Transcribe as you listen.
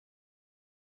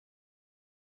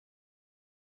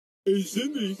Hey,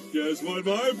 Cindy, guess what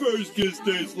my first kiss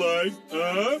tastes like?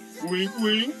 Huh? Wink,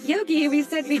 wink. Yogi, we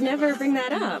said we'd never bring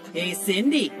that up. Hey,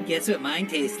 Cindy, guess what mine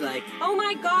tastes like? Oh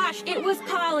my gosh, it was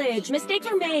college. Mistakes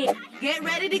are made. Get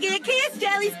ready to get kissed,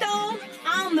 Jellystone.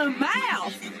 On the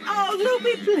mouth. Oh,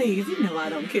 Loopy, please. You know I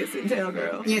don't kiss and tell,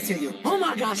 girl. Yes, you do. Oh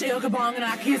my gosh, El Kabong and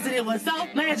I kissed and it was so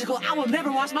magical. I will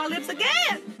never wash my lips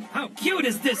again. How cute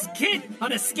is this kid?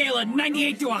 On a scale of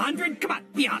 98 to 100? Come on,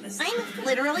 be honest. I'm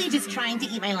literally just trying to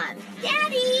eat my lunch.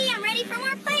 Daddy, I'm ready for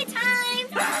more playtime.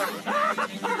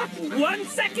 1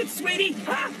 second, sweetie.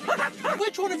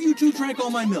 Which one of you two drank all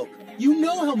my milk? You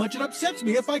know how much it upsets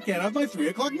me if I can't have my 3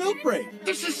 o'clock milk break.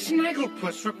 This is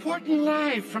Snagglepuss reporting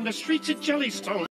live from the streets of Jellystone.